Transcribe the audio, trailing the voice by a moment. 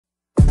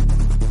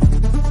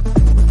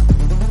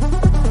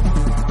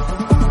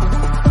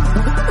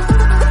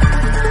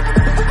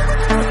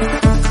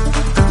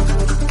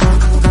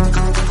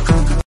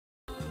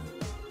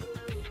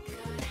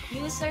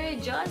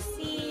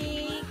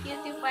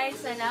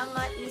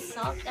salamat, Miss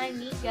Salt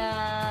Aniga.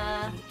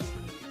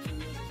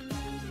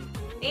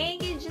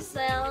 Thank you,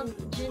 Giselle,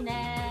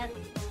 Jeanette.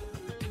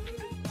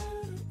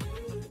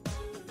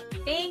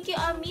 Thank you,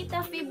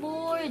 Amita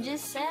Fibur,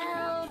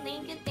 Giselle.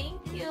 Thank you,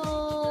 thank you.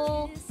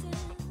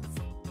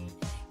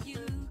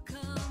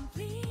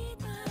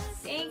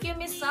 Thank you,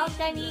 Miss Salt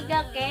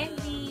Aniga,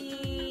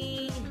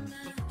 Candy.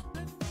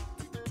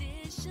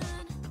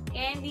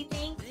 Candy,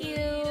 thank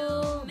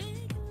you.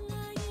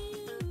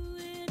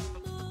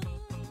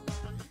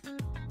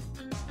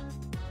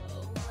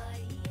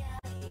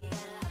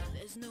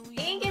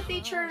 Thank you,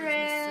 Teacher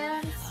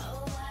Renz.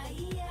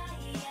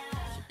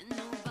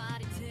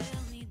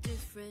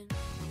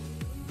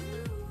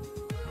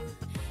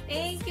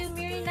 Thank you,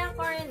 Mirna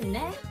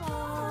Cornejo.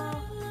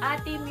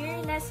 Ate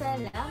Mirna,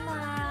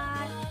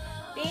 salamat.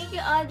 Thank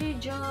you, Audrey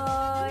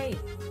Joy.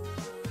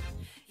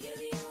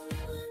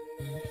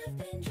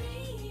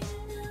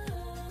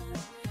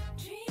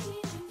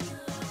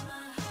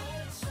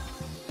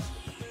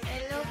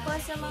 Hello po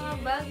sa mga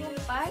bagong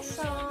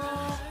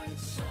pasok.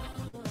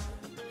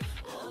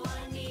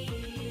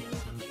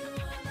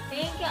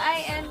 Thank you, I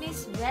am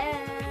Miss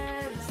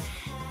Rebs.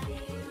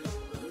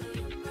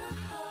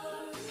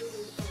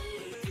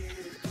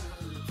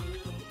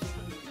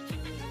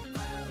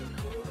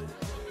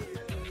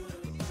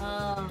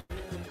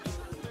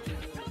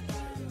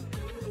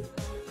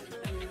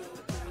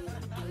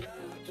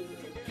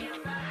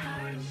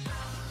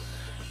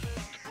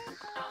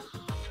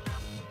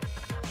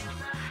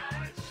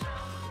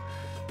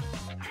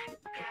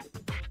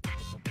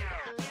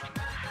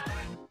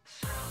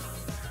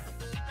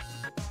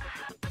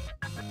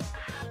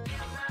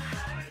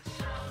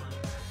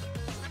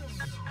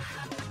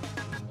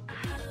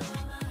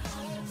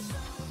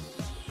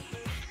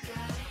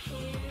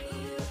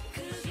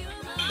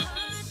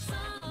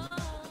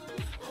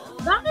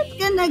 Bakit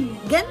ka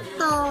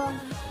nagganto?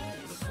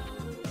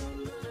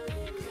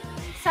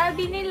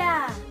 Sabi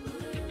nila.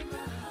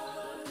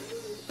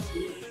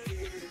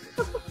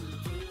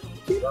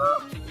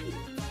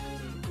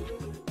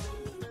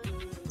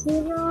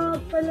 Sira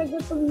talaga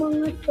itong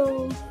mga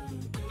to.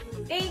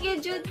 Thank you,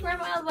 Jude,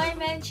 from Albay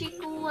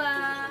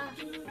Chikua.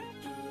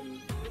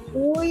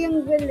 Uy,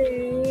 ang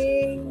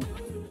galing.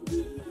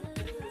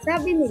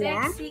 Sabi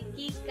nila? Sexy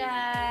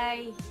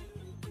Kikay.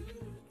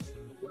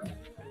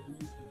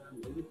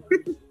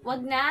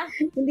 Wag na.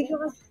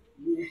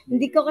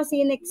 Hindi ko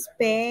kasi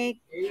in-expect.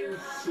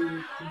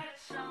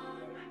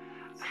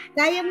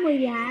 Kaya mo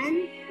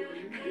yan?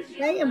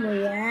 Kaya mo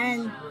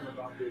yan.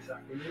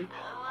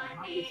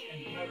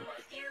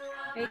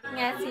 Wait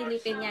nga,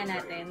 silipin nga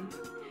natin.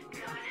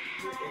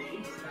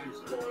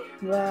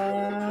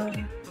 Wow.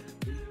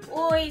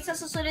 Uy, sa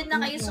susunod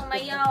na kayo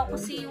sumayaw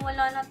kasi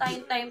wala na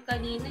tayong time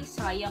kanina.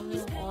 Sayang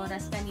yung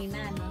oras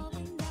kanina, no?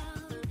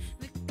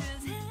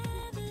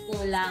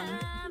 Kulang.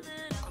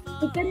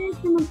 Ika rin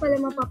naman pala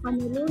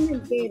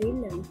mapapanalunan, Kerry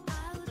lang.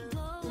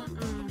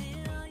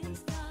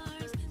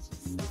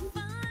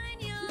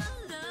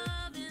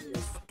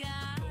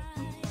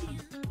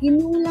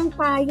 Ginulang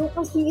tayo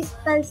kasi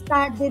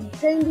star-studded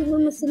ka. Hindi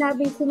mo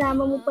sinabing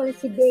sinama mo pala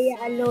si Bea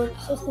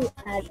Alonso, si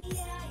Ads.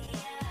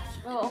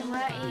 Oo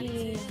nga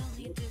eh.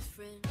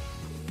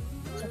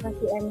 Tsaka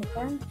si ano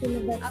ka? Sino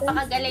ba ito?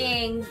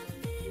 Napakagaling.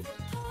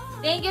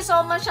 Thank you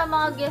so much sa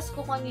mga guests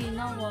ko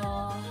kanina.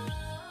 Wow.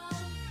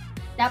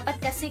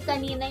 Dapat kasi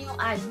kanina yung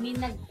admin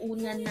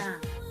nag-una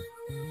na.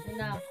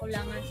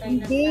 Kulangan tayo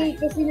ng time. Hindi,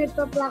 kasi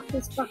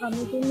nagpa-practice pa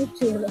kami.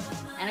 Tinitsura.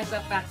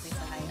 Nagpa-practice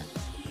na kayo.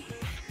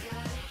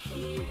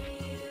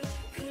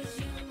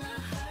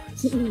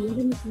 Si Iya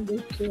rin yung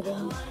tinitsura.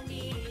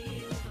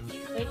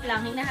 Wait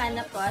lang,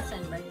 hinahanap ko.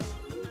 Saan ba yun?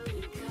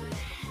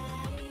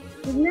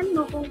 Tignan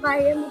mo kung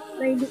kaya mo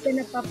na hindi ka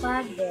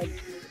napapagod.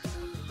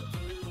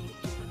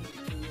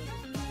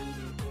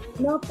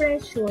 No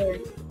pressure.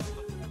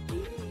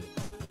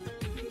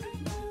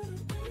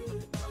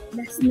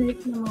 Last night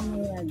na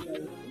mamaya,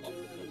 guys.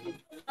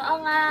 Oo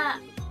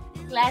nga.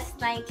 Last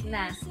night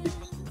na.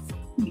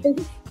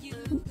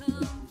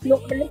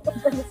 Look pa na.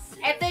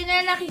 Eto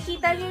na,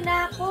 nakikita nyo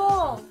na ako.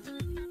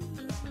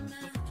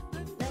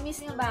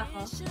 Na-miss nga ba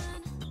ako?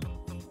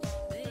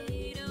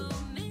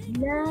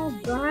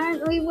 Laban.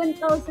 Uy,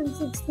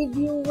 1,060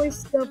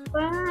 viewers ka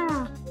pa.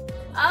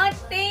 Oh,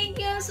 thank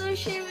you,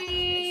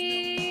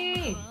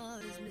 Sushimi!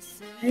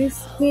 Ay,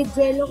 si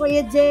Jello,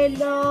 Kuya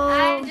Jello.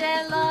 Hi,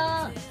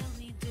 Jello!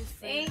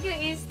 Thank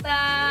you, Ista!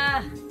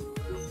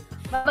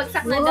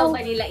 Babagsak na daw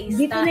ba nila, Ista?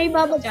 Dito na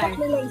ibabagsak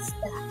nila,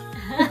 Ista.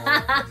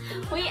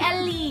 Uy,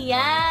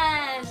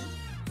 aliyan!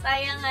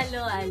 Sayang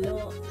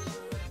alo-alo.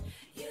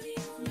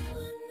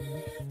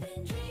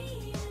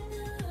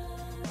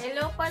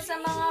 Hello pa sa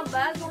mga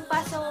bagong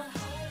paso.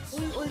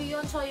 Uy, uli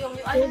yun, sayang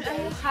yun.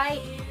 Ano,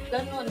 hike.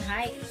 Ganun,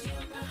 hike.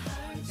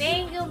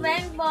 Thank you,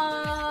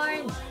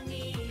 Benborn!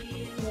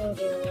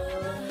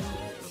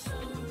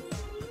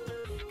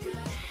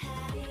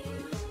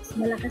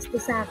 Malakas to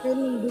sa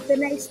akin. Dito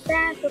na,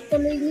 Ista.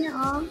 Tutuloy niya,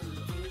 oh.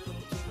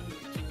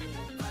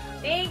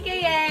 Thank you,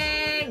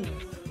 Yang!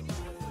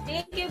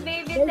 Thank you,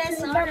 baby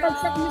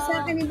Babagsak mo sa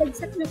akin,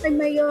 ibagsak mo kay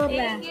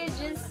Mayora. Thank you,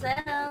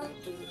 Giselle.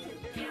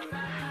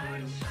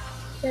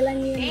 Siya lang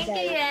yun, Thank you,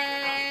 guys.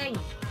 Yang.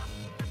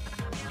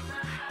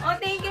 Oh,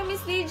 thank you,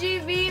 Miss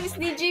DGB. Miss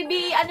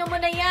DGB, ano mo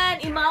na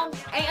yan?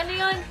 Ay, ano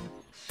yun?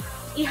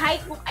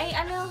 I-hike mo. Ay,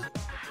 ano?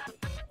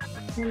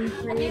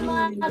 Ano yung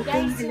mga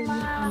guys, yung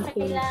mga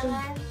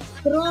kailangan?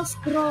 Cross.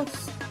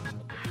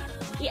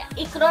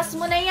 I-cross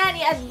mo na yan.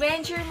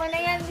 I-adventure mo na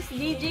yan, Miss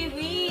DGB.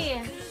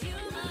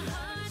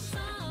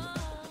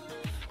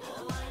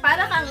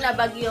 Para kang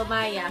nabagyo,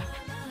 Maya.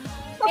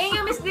 Thank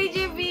you, Miss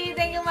DGB.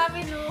 Thank you,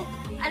 Mami Lu.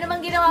 Ano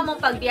mang ginawa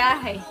mong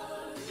pagbiyahe?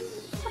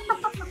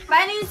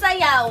 Paano yung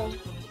sayaw?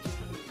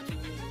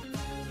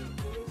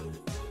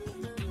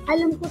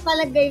 Alam ko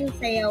talaga yung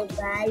sayaw,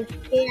 guys.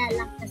 Kaya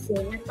lang kasi,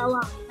 natawa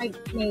ko kay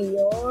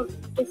Mayor.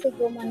 Kasi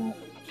gumanon.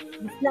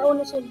 Mas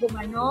nauna siya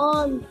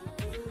gumanon.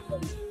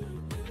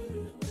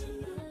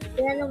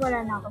 Kaya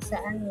nawala na ako sa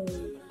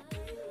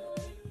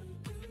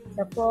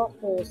sa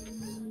focus.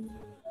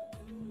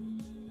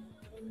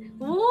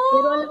 Ooh!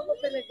 Pero alam ko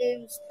talaga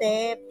yung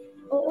step.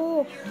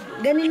 Oo,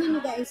 ganun yun,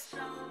 guys.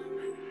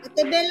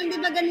 Ate Bel, di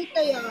ba ganito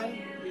yun?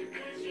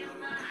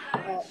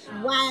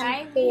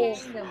 1, 2,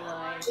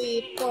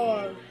 3,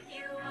 4.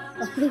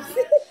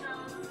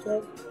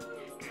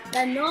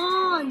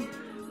 Ganon.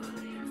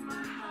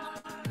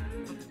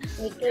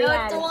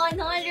 Road to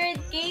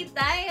 100k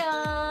tayo.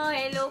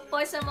 Hello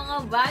po sa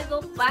mga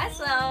bagong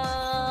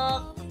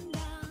pasok.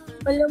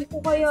 Alam ko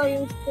kaya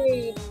yung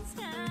step.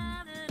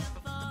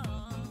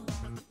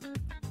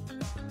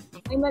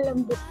 Ay,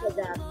 malambot ka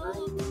dapat.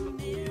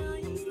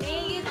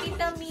 Thank you,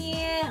 Tita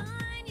Mia.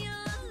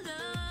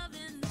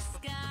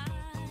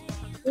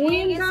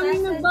 Uy, ang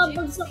daming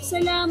nagbabagsak.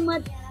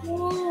 Salamat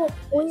po.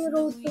 Uy,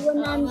 road to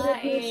 100 na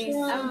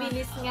siya. Ang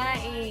bilis nga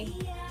eh.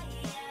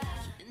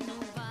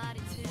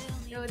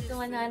 Road to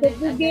 100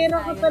 Pagkagera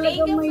ka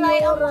talaga,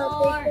 Mayora.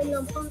 Teka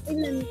lang, pang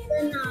ilan ka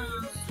na?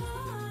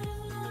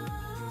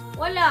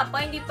 Wala pa,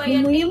 hindi pa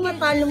yan. Yung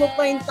matalo mo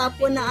pa yung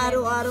tapo na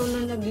araw-araw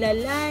na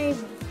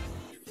nagla-live.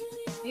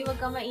 Uy, wag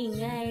ka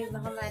maingay.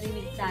 Baka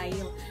marinig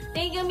tayo.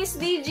 Thank you, Miss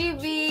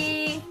DGB.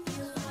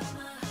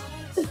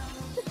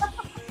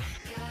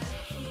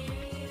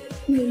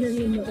 Hindi na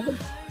nanonood.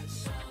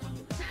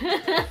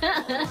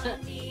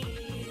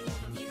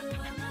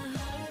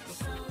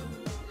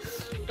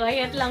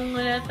 Quiet lang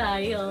muna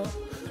tayo.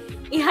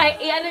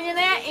 I-ano nyo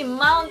na yan,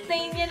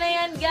 i-mountain nyo na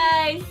yan,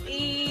 guys.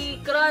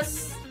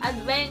 I-cross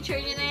adventure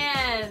nyo na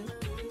yan.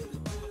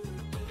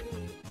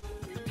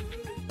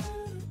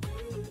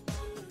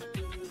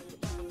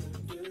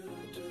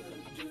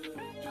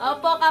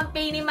 Opo,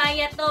 campaign ni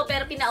Maya to,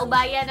 pero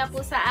pinaubaya na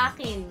po sa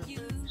akin.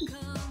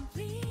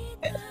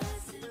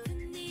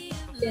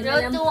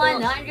 Road to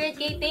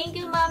 100k. Thank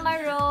you,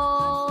 Mama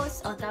Rose.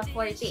 O, top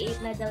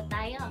 48 na daw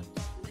tayo.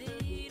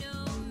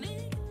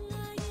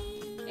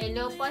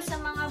 Hello po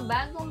sa mga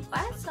bagong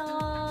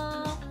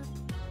pasok.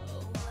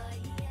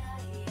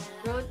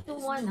 Road to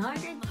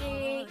 100k.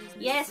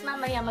 Yes,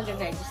 mamaya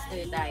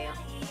mag-register tayo.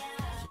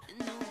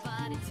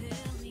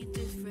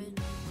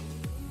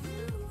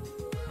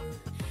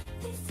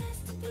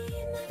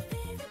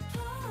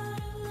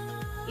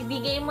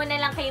 Ibigay mo na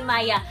lang kay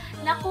Maya.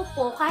 Naku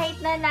po, kahit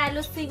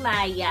nanalo si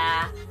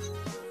Maya,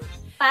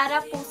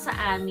 para po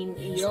sa amin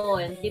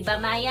iyon.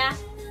 Diba, Maya?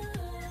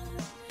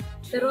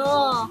 Pero,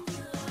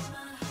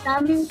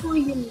 daming po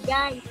yun,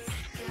 guys.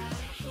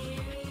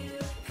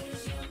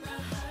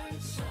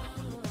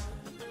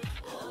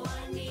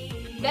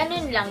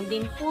 Ganun lang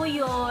din po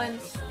yun.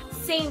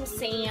 Same.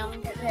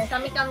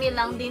 Kami-kami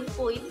lang din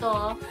po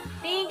ito.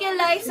 Thank you,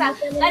 Liza.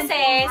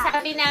 Kasi,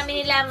 sabi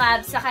namin nila,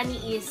 Mab, sa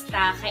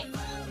kaniista,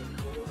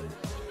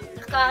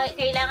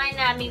 kailangan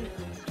namin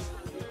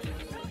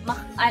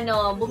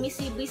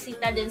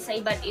bumisibisita din sa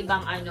iba't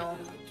ibang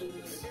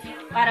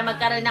para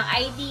magkaroon ng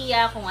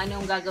idea kung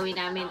anong gagawin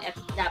namin at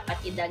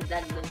dapat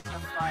idagdag dun sa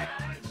farm.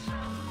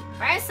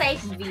 Para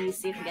site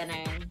visit,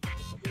 ganun.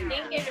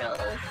 Thank you,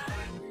 Rose.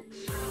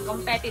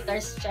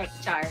 Competitors check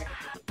char.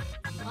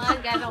 Mga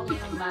ganun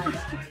yung bala.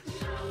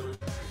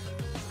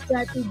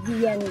 Strategy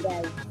yan,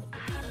 guys.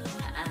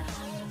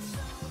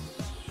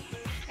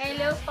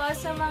 Hello po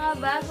sa mga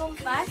bagong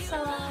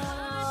pasok.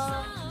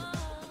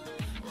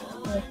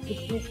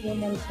 Fitness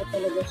woman po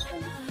talaga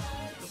siya.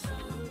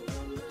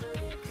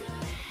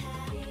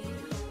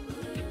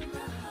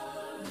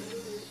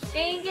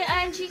 Thank you,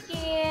 Angie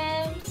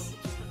Kims.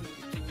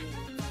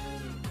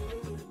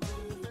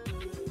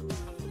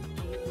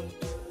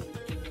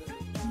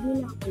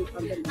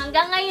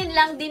 Hanggang ngayon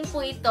lang din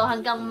po ito,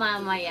 hanggang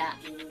mamaya.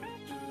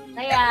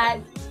 Kaya,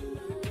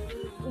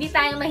 hindi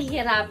tayo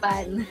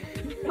mahihirapan.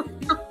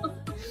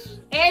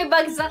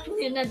 Bagsak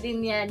nyo na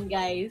din yan,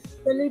 guys.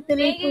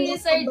 Tuloy-tuloy Thank you,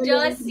 Sir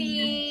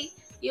Josie.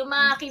 Yung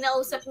mga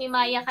kinausap ni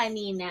Maya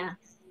kanina.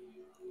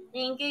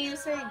 Thank you,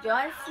 Sir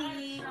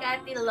Josie.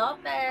 Cathy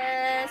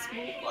Lopez.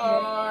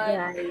 Bukod.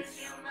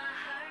 Guys.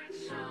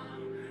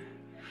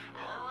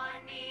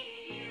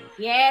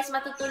 Yes,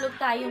 matutulog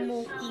tayo,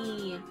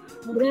 Muki.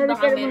 Buti Grabe ka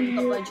baka naman meron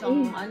ka pa yun.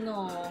 dyang ano.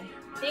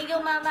 Thank you,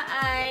 Mama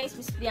Ice,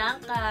 Miss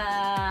Bianca.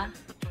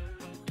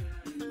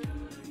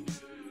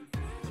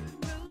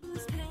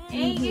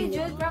 Thank you,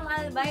 Jude from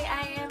Albay.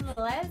 I am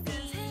Levy.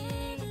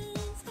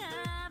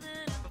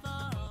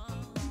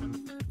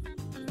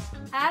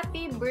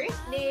 Happy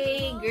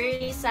birthday,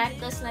 Girly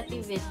Santos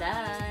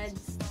Natividad.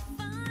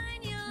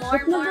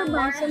 Ba't More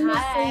nababasa mo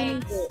sa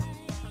hikes. hindi?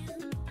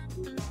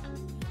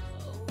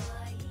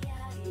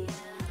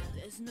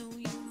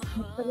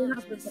 Magpala na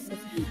ako sa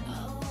Facebook.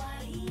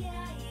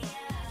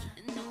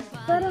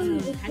 Parang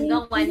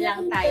Hanggang 1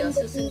 lang tayo.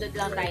 Susundod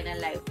lang tayo ng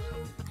live.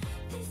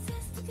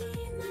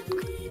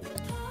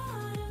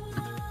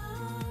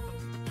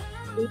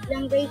 Wait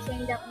lang guys,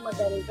 hindi ako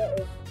maganda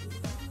eh.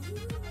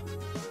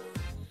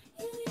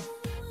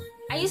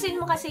 Ayusin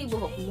mo kasi yung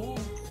buhok mo.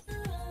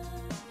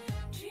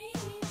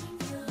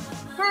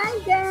 Hi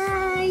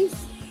guys!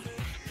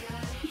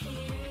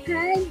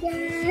 Hi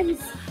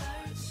guys!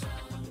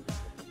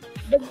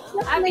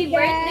 Bagsak Happy na,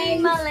 birthday,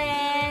 guys!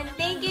 Malen!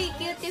 Thank you,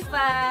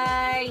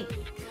 Cutify!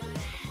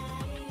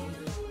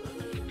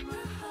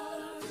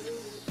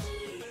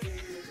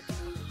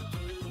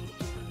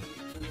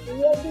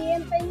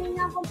 Iyan pa niyo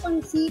nga akong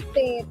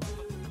pangsipit.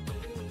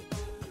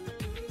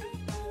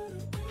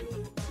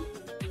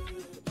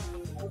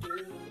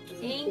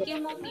 Thank you,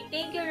 Muki.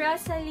 Thank you,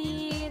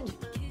 Rosaline.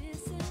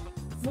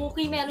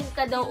 Muki, meron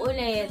ka daw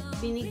ulit.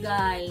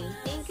 Binigay.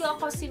 Thank you,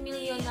 ako si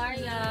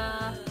Millionaria.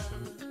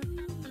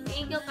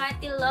 Thank you,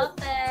 Cathy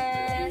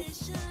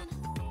Lopez.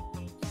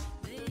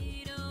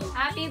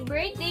 Happy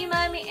birthday,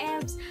 Mami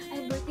Ebs.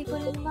 Ay, birthday ko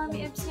lang,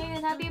 Mami Ebs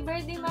ngayon. Happy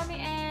birthday, Mami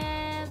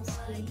Ebs.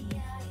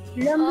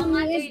 Alam mo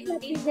nga, yes,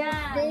 thirty happy na.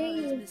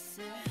 birthday.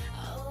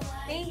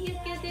 Thank you,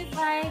 Cutie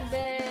Pie,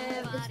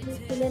 Beb. Gusto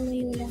sila na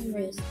nilang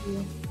mercy.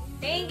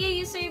 Thank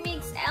you, User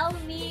Mix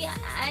LV,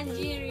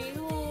 Angie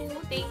Ryu.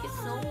 Thank you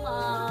so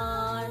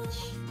much.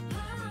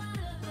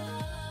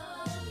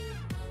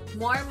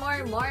 More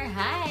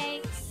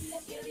hikes.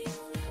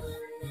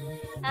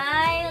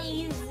 Hi,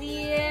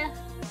 Lizzie.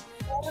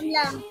 Parang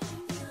lang.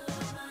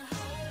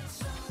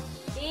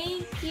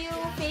 Thank you,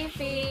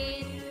 Fefe.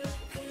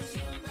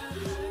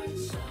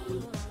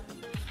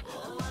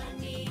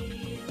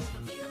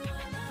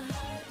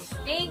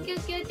 Thank you,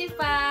 Cutie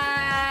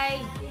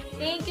Pie.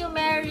 Thank you,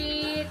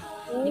 Merit.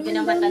 Hindi ko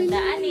na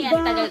matandaan eh.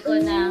 Ang tagal ko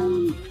ng...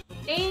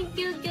 Thank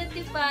you,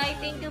 Cutie Pie.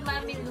 Thank you,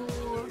 Mami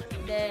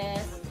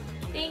Lourdes.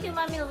 Thank you,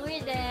 Mami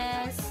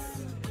Lourdes.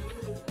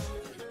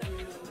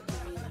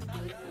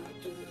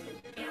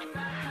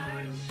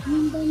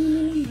 Ang dami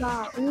nilang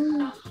baon.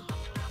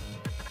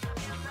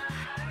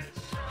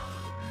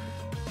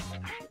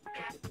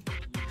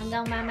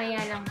 Hanggang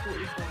mamaya lang po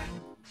ito.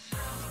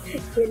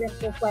 Sila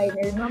po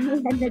final. Mamaya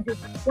na din.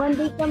 One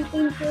day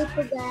campaign po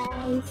ito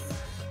guys.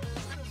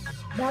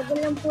 Bago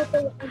lang po ito.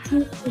 Kasi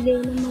ilay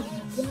na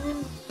mabigyan.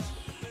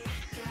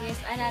 Yes,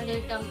 another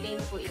campaign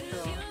po ito.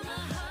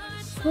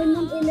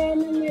 Ma'am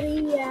Elena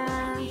Maria.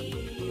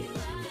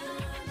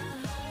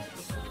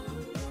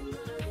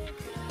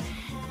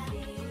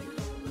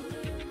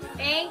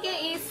 Thank you,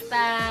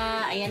 Ista.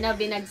 Ayan na,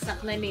 binagsak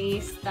na ni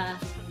Ista.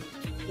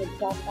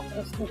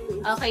 Nagpapakros na po.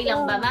 Okay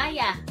lang ba,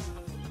 Maya?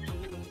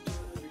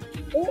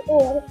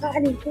 Oo,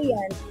 kaanin ko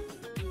yan.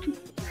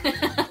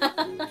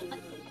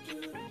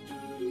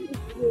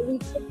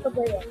 Wait pa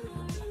ba yan?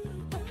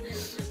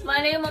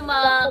 Malay mo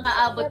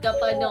makakaabot ka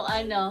pa nung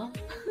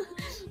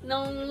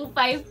nung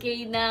 5K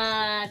na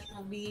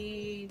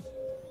tabi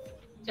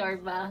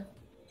chorba.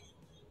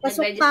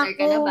 Pasok Nag-register pa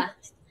ka na ako. ba?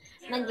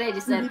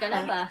 Nag-register ka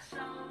na ba?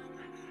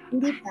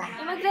 Hindi pa.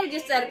 Eh,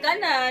 mag-register ka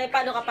na. Eh,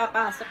 paano ka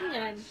papasok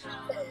niyan?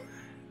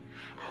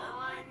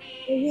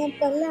 Ganyan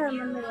pala,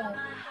 mamaya.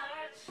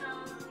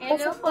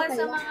 Hello Pasok po pa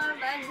sa kaya? mga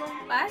bagong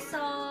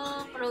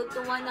pasok. Road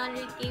to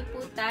 100K po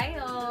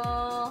tayo.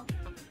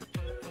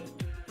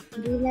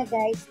 Hindi na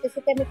guys, kasi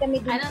kami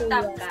din Anong po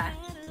top yan. ka?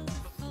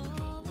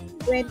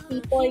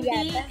 24 Hindi,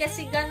 yata.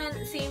 kasi ganun,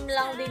 same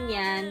lang din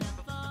yan.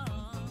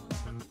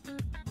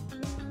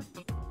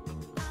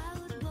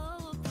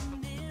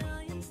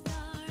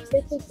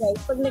 Kasi guys,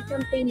 pag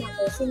nag-campaign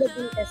ako, sila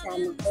din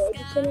kasama ko.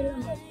 Ibig siya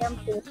nilang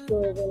mag-campaign,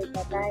 sure win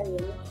pa tayo.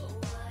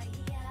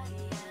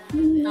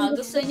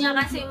 Gusto niya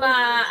kasi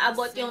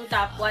maabot yung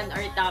top 1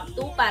 or top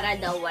 2 para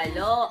daw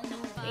walo.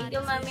 Thank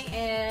you, Mami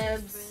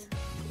Ebs.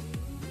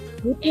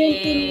 May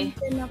 29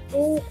 ka na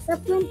po. Sa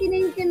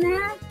 29 ka na?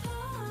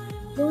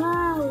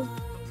 Wow!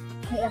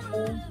 Ay ako.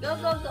 Go,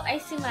 go, go. Ay,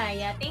 si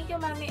Maya. Thank you,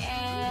 Mami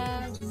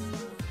Ebs.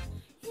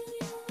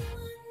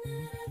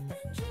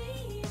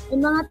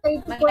 Yung mga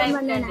 34 Mag-live ka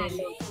mananalo.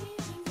 din.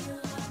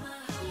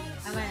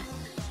 Tama.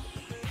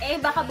 Eh,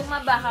 baka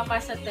bumaba ka pa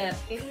sa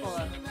 34.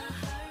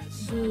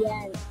 Hindi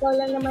yan. Ikaw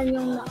lang naman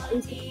yung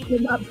nakaisip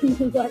lumabang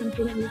ng 1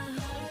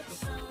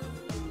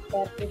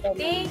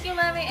 Thank you,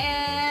 Mami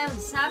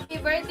Ebs. Happy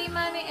birthday,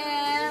 Mami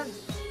Ebs.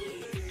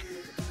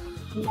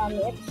 Mami,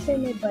 at siya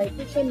may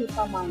birthday, siya may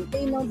pamante,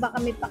 no? Baka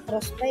may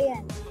pakros pa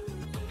yan.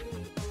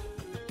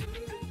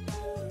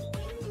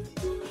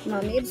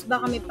 Mami, Ibs,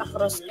 baka may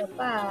pakros ka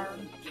pa.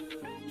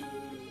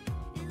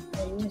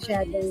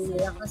 masyadong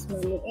malakas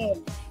maliit.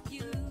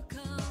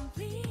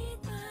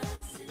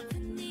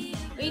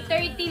 Uy,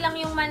 30 lang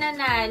yung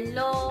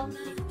mananalo.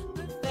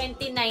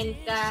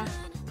 29 ka.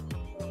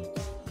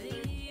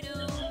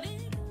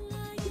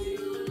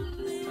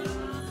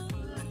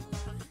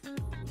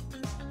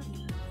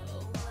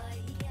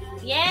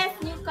 Yes,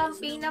 new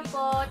campaign na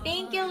po.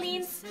 Thank you,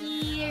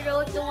 Linsky.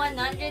 Road to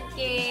 100K.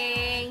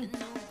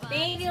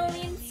 Thank you,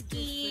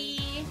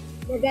 Linsky.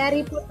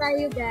 Nagari po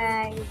tayo,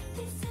 guys.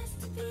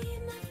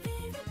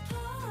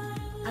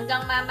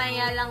 Hanggang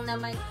mamaya lang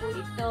naman po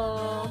ito.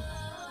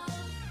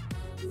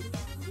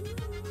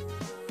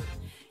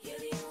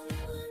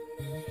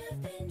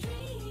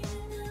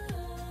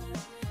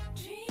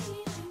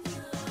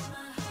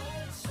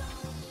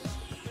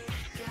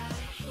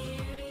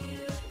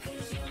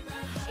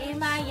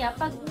 Maya,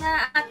 pag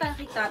naatang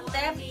kita,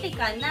 30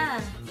 ka na.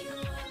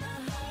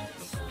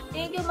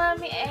 Thank you,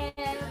 Mami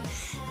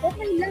Els.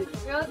 Okay lang.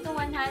 Road to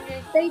 100.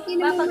 30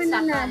 naman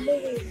mananalo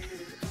eh.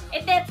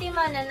 30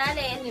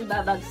 mananalo eh,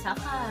 babagsak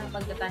ka.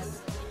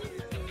 Pagkatas.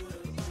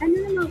 Ano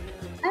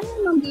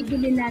naman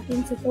bibili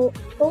natin sa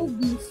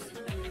Tobies?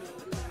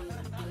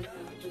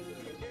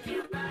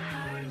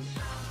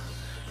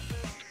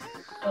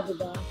 O,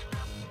 diba?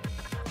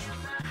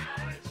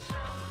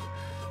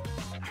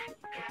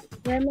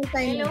 Meron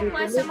tayo hello po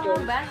nabibili sa mga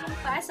ko. bagong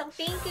pasok.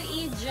 Thank you,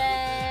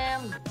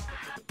 E-Gem.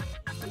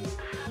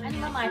 Ano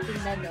ba mga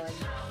tinda doon?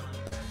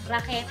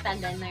 Raketa,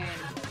 ganun.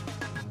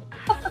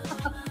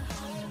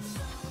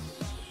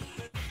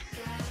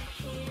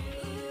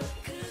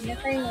 Hindi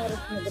tayong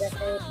oras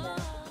mag-raketa.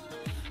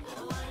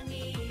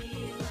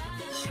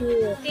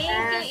 Sure. Thank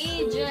you,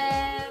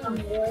 E-Gem. Ang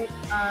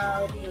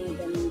workout, mga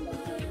ganun ba?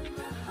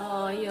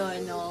 Oh,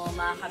 yun. Oh,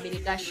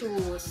 makakabili ka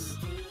shoes.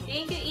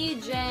 Thank you,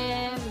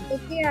 E-Gem.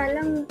 Kaya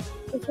lang,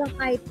 isang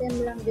item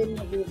lang din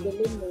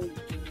nabibili mo.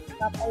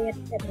 Papayat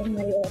ka din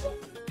may oras.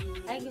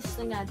 Ay,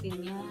 gusto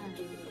natin yan.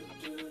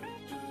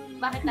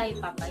 Bakit tayo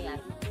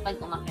papayat? Pag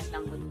umakyat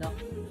ng bundok?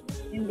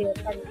 Hindi,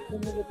 pag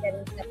bumili ka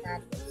rin sa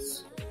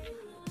tatos.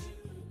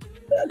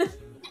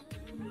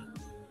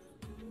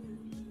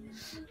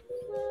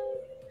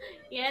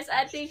 Yes,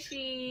 Ate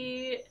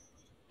Shi.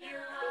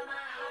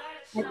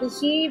 Ate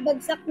Shi,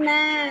 bagsak na.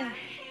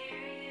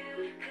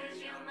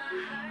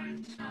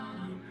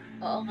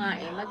 Oo nga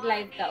eh.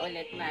 Mag-live ka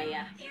ulit,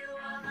 Maya.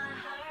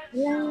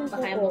 Wala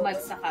Baka yung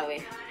bumagsak ka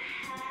eh.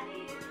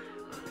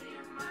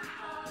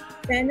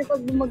 Sana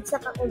pag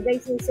bumagsak ako,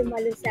 guys, yung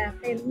sumalo sa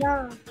akin,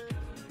 no?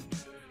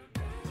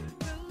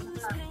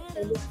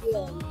 Ulit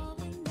yun.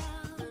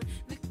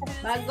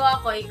 Bago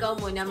ako, ikaw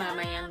muna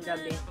mamayang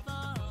gabi.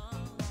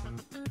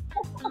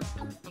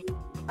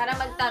 Para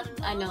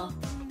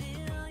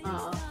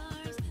oo.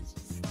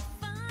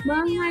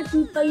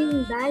 Mahati pa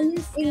yung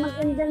dayos,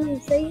 maganda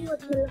ng sa'yo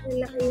at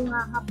malaki-laki yung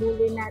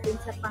makakabuli natin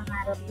sa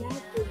pangarap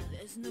natin.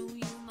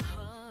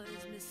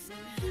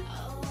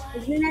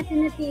 Huwag na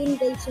natin natiin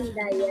guys yung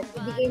diet.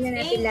 Ibigay na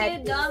natin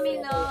lahat. Thank you,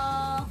 Domino.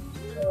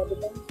 So, di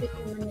ba fit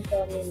naman ni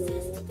Domino?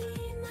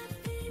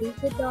 Thank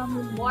you,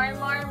 Domino.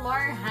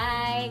 More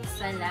hikes.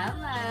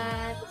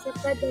 Salamat. Isa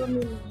pa,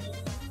 Domino.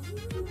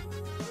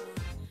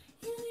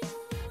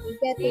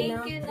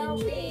 Thank you,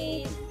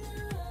 Noe.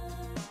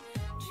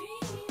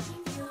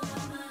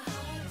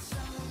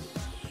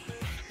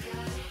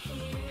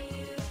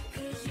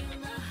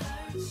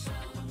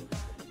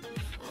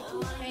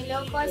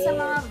 Hello po sa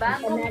mga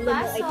bagong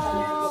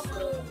pasok.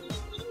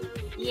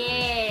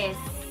 Yes.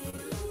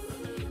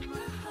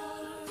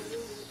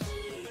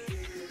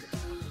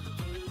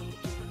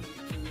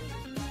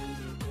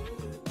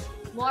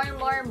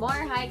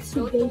 More hikes.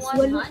 Road to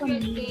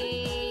 100K.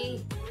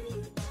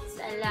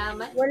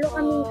 Salamat po. Walo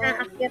kaming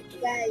aakyat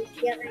guys.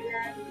 Kaya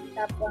kailangan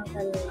tapang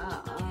kami.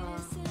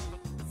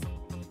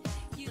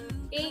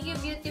 Thank you,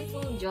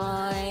 beautiful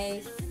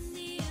Joyce.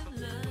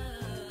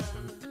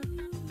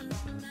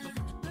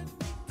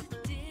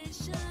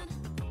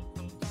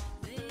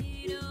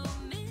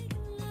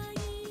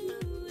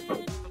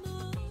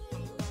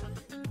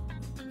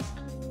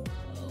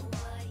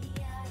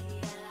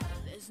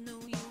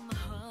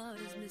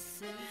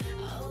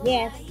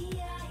 Yes.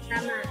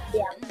 Tama.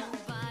 Diyan.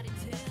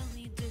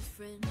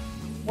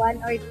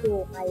 1 or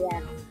 2. Kaya.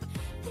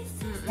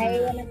 Kaya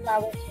yan ang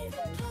power nyo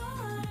guys.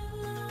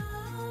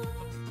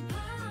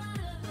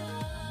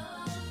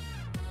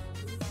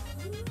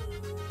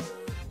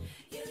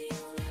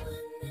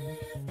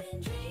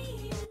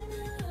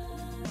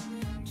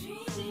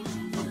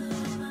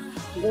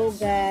 Go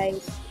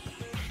guys.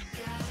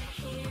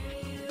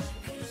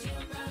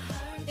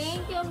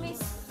 Thank you,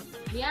 Miss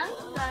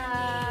Bianca.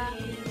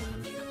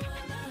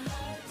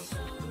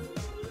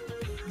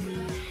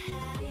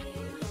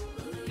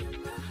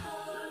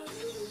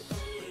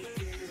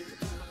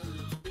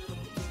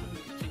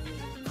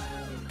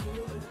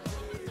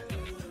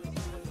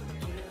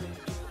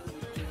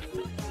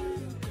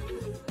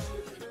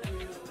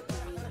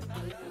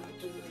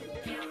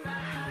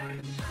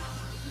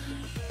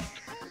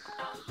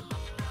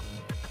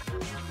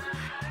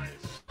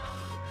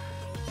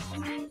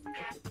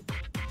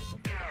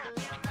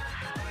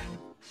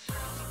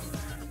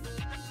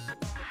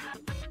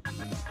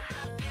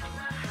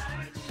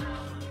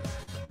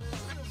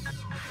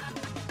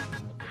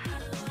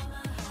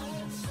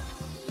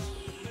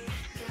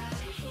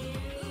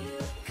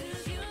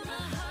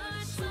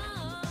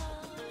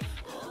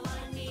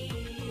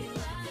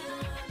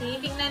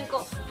 Tinitingnan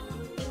ko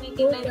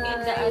yung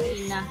The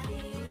Arena.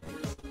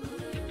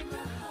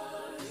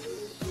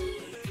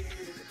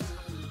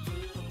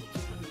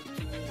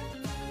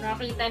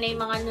 Nakita na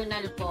yung mga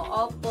nunal ko.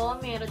 Opo,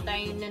 meron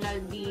tayong nunal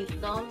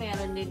dito.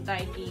 Meron din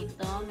tayo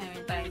dito.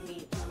 Meron tayo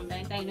dito.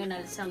 Meron tayong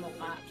nunal sa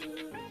mukha.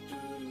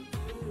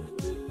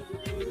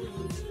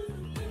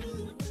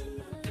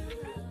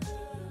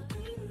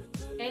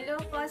 Hello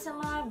po sa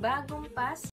mga bagong pass.